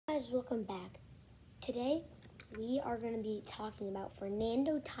guys, welcome back. Today, we are going to be talking about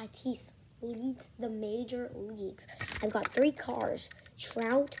Fernando Tatis leads the major leagues. I've got 3 cars,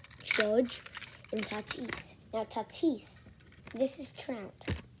 Trout, Judge, and Tatis. Now, Tatis, this is Trout,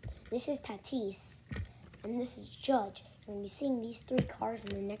 this is Tatis, and this is Judge. You're going to be seeing these 3 cars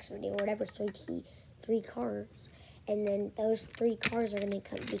in the next video, or whatever, 3 cars. And then those 3 cars are going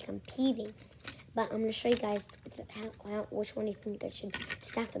to be competing. But I'm going to show you guys which one you think I should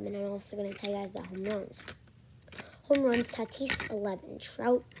stack them. And I'm also going to tell you guys the home runs. Home runs, Tatis 11,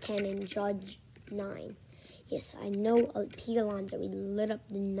 Trout 10, and Judge 9. Yes, I know Pete Alonso, he lit up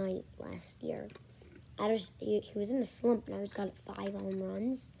the night last year. He was in a slump, and I just got 5 home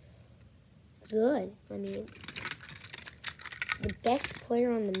runs. It's good. I mean, the best player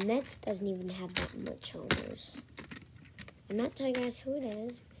on the Mets doesn't even have that much homers. I'm not telling you guys who it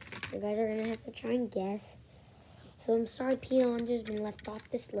is. You guys are going to have to try and guess. So I'm sorry Pete Alonso's been left off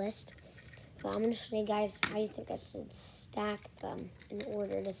this list. But I'm going to show you guys how you think I should stack them in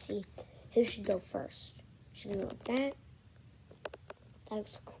order to see who should go first. Should I go like that? That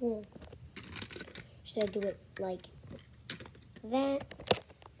looks cool. Should I do it like that?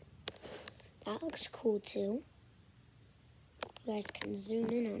 That looks cool too. You guys can zoom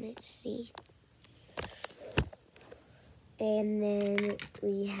in on it to see. And then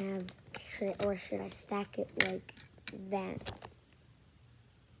we have, should I stack it like that?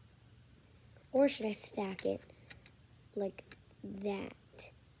 Or should I stack it like that?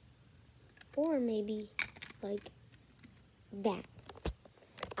 Or maybe like that.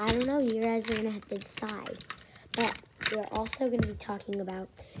 I don't know, you guys are going to have to decide. But we're also going to be talking about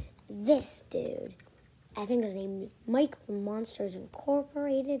this dude. I think his name is Mike from Monsters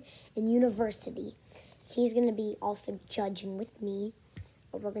Incorporated and University. So he's going to be also judging with me.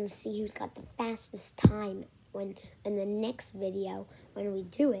 We're going to see who's got the fastest time in the next video when we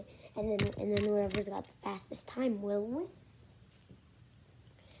do it. And then whoever's got the fastest time will win.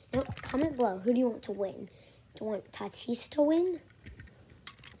 Now, comment below. Who do you want to win? Do you want Tatis to win?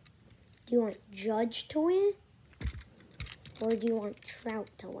 Do you want Judge to win? Or do you want Trout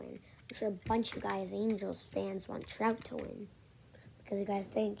to win? I'm sure a bunch of guys, Angels fans, want Trout to win. Because you guys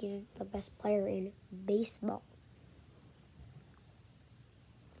think he's the best player in baseball.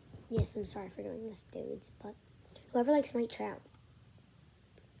 Yes, I'm sorry for doing this, dudes, but whoever likes Mike Trout,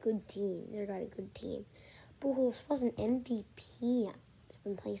 good team. They got a good team. Pujols was an MVP. He's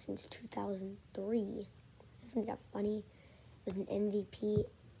been playing since 2003. Isn't that funny? It was an MVP.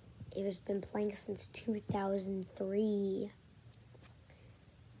 It has been playing since 2003.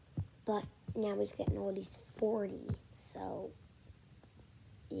 But now he's getting old. He's 40, so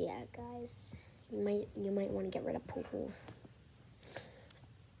yeah, guys, you might want to get rid of Pujols.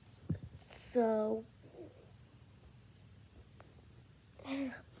 So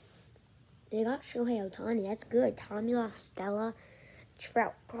they got Shohei Ohtani. That's good. Tommy La Stella,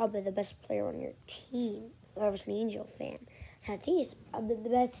 Trout, probably the best player on your team. Whoever's an Angel fan. Tatis, probably the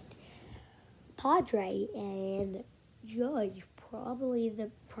best Padre, and Judge, probably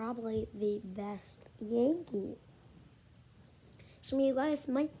the best Yankee. Some of you guys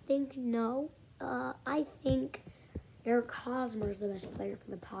might think no. I think Eric Hosmer is the best player for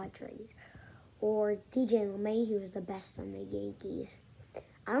the Padres. Or DJ LeMahieu is the best on the Yankees.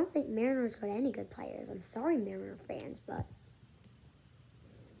 I don't think Mariners got any good players. I'm sorry, Mariner fans, but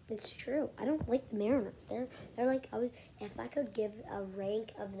it's true. I don't like the Mariners. They're like, if I could give a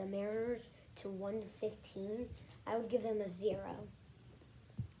rank of the Mariners to 1 to 15, I would give them a 0.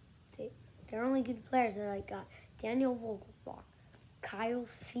 They're only good players. They're like Daniel Vogelbach, Kyle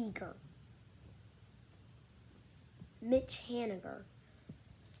Seager, Mitch Haniger.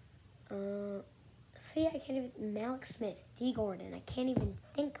 See, I can't even, Malik Smith, D. Gordon. I can't even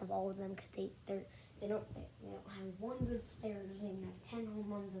think of all of them because they don't have one good player. They don't even have 10 home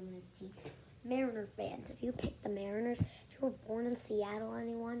runs on their team. Mariner fans, if you pick the Mariners, if you were born in Seattle,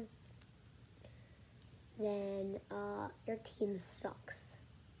 anyone, then your team sucks.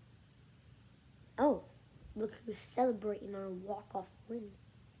 Oh, look who's celebrating on a walk-off win.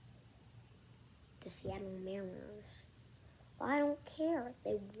 The Seattle Mariners. Well, I don't care if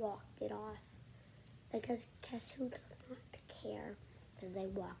they walked it off. Because guess who does not care? Because they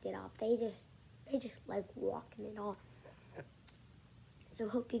walked it off. They just like walking it off. So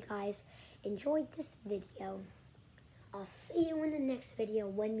hope you guys enjoyed this video. I'll see you in the next video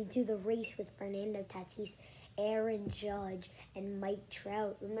when we do the race with Fernando Tatis, Aaron Judge, and Mike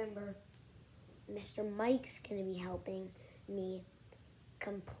Trout. Remember, Mr. Mike's going to be helping me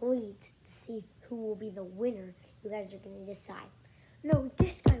complete to see who will be the winner. You guys are going to decide. No,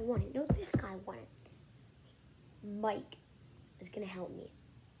 this guy won it. No, this guy won it. Mike is going to help me.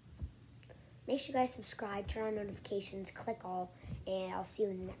 Make sure you guys subscribe, turn on notifications, click all, and I'll see you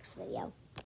in the next video.